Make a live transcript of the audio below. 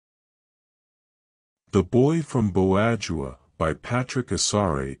The Boy from Boadua, by Patrick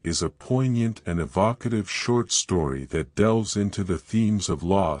Asare, is a poignant and evocative short story that delves into the themes of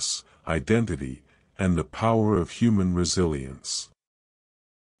loss, identity, and the power of human resilience.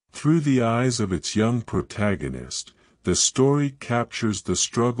 Through the eyes of its young protagonist, the story captures the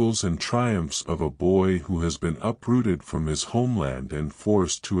struggles and triumphs of a boy who has been uprooted from his homeland and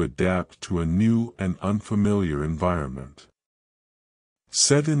forced to adapt to a new and unfamiliar environment.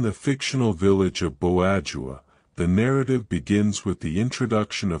 Set in the fictional village of Boadua, the narrative begins with the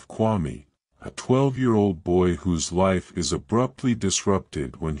introduction of Kwame, a 12-year-old boy whose life is abruptly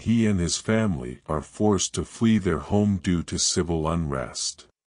disrupted when he and his family are forced to flee their home due to civil unrest.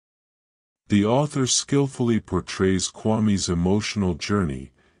 The author skillfully portrays Kwame's emotional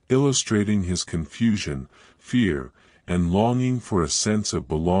journey, illustrating his confusion, fear, and longing for a sense of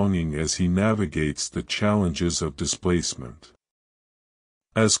belonging as he navigates the challenges of displacement.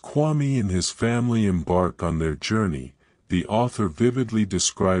 As Kwame and his family embark on their journey, the author vividly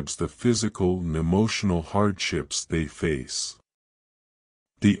describes the physical and emotional hardships they face.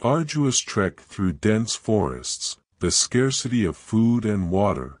 The arduous trek through dense forests, the scarcity of food and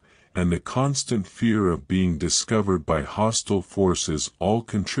water, and the constant fear of being discovered by hostile forces all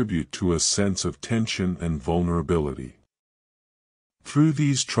contribute to a sense of tension and vulnerability. Through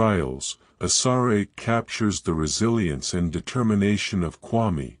these trials, Asare captures the resilience and determination of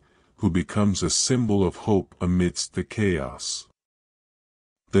Kwame, who becomes a symbol of hope amidst the chaos.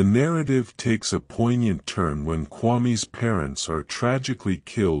 The narrative takes a poignant turn when Kwame's parents are tragically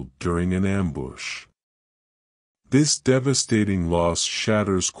killed during an ambush. This devastating loss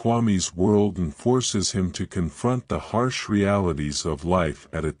shatters Kwame's world and forces him to confront the harsh realities of life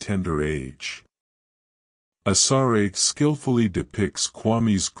at a tender age. Asare skillfully depicts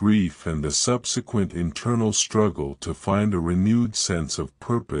Kwame's grief and the subsequent internal struggle to find a renewed sense of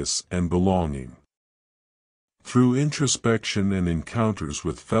purpose and belonging. Through introspection and encounters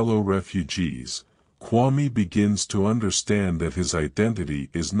with fellow refugees, Kwame begins to understand that his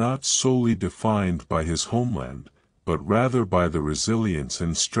identity is not solely defined by his homeland, but rather by the resilience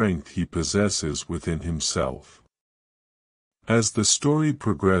and strength he possesses within himself. As the story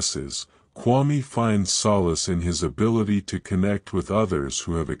progresses, Kwame finds solace in his ability to connect with others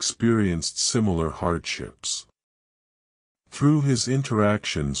who have experienced similar hardships. Through his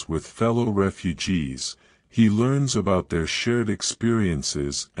interactions with fellow refugees, he learns about their shared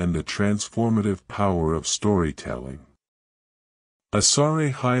experiences and the transformative power of storytelling.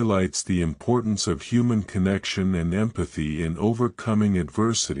 Asare highlights the importance of human connection and empathy in overcoming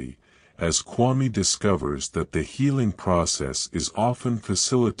adversity, as Kwame discovers that the healing process is often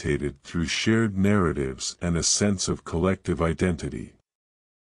facilitated through shared narratives and a sense of collective identity.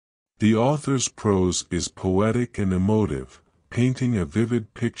 The author's prose is poetic and emotive, painting a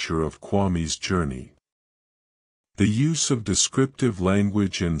vivid picture of Kwame's journey. The use of descriptive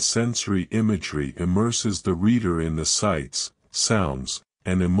language and sensory imagery immerses the reader in the sights, sounds,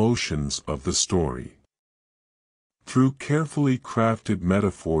 and emotions of the story. Through carefully crafted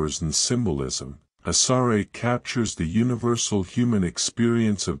metaphors and symbolism, Asare captures the universal human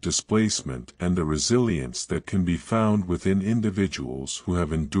experience of displacement and the resilience that can be found within individuals who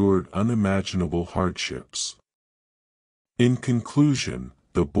have endured unimaginable hardships. In conclusion,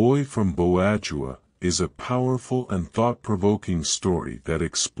 The Boy from Boadua is a powerful and thought-provoking story that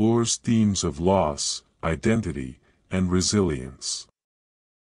explores themes of loss, identity, and resilience.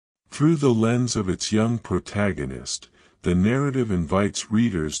 Through the lens of its young protagonist, the narrative invites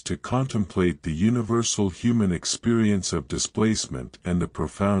readers to contemplate the universal human experience of displacement and the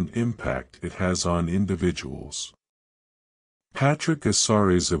profound impact it has on individuals. Patrick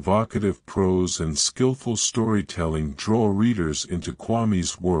Asare's evocative prose and skillful storytelling draw readers into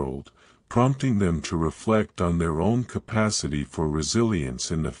Kwame's world, prompting them to reflect on their own capacity for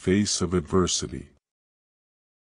resilience in the face of adversity.